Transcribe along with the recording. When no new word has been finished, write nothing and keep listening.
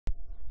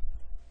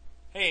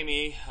Hey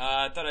Amy,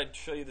 I thought I'd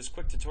show you this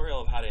quick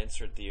tutorial of how to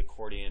insert the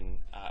accordion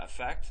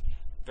effect.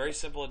 Very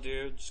simple to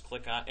do. Just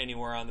click on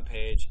anywhere on the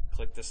page,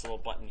 click this little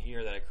button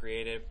here that I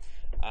created,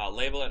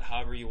 label it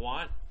however you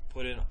want,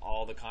 put in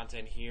all the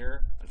content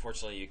here.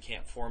 Unfortunately, you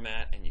can't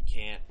format and you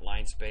can't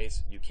line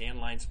space. You can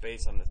line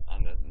space on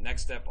the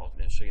next step. I'll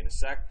show you in a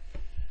sec.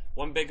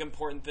 One big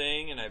important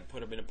thing, and I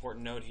put an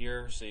important note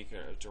here so you can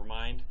to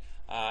remind.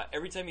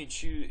 Every time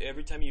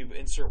you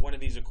insert one of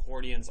these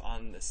accordions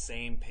on the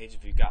same page,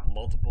 if you've got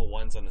multiple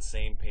ones on the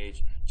same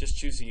page, just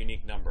choose a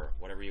unique number,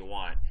 whatever you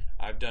want.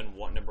 I've done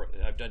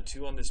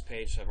two on this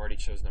page, so I've already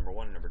chosen number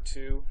 1 and number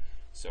 2.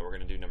 So we're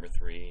going to do number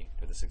 3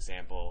 for this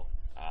example.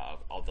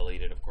 I'll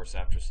delete it, of course,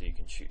 after, so you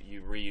can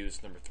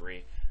reuse number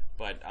 3.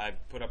 But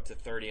I've put up to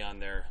 30 on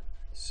there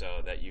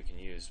so that you can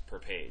use per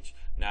page.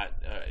 Not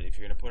if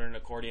you're going to put an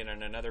accordion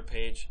on another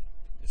page,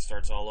 it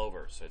starts all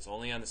over. So it's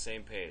only on the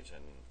same page,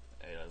 and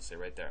it'll say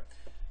right there,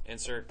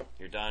 insert.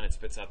 You're done. It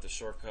spits out the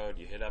shortcode.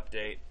 You hit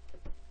update,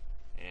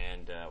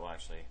 and well,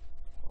 actually,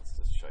 let's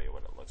just show you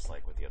what it looks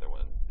like with the other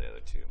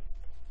two.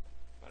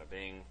 Bada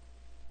bing,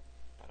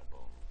 bada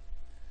boom,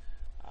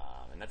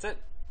 and that's it.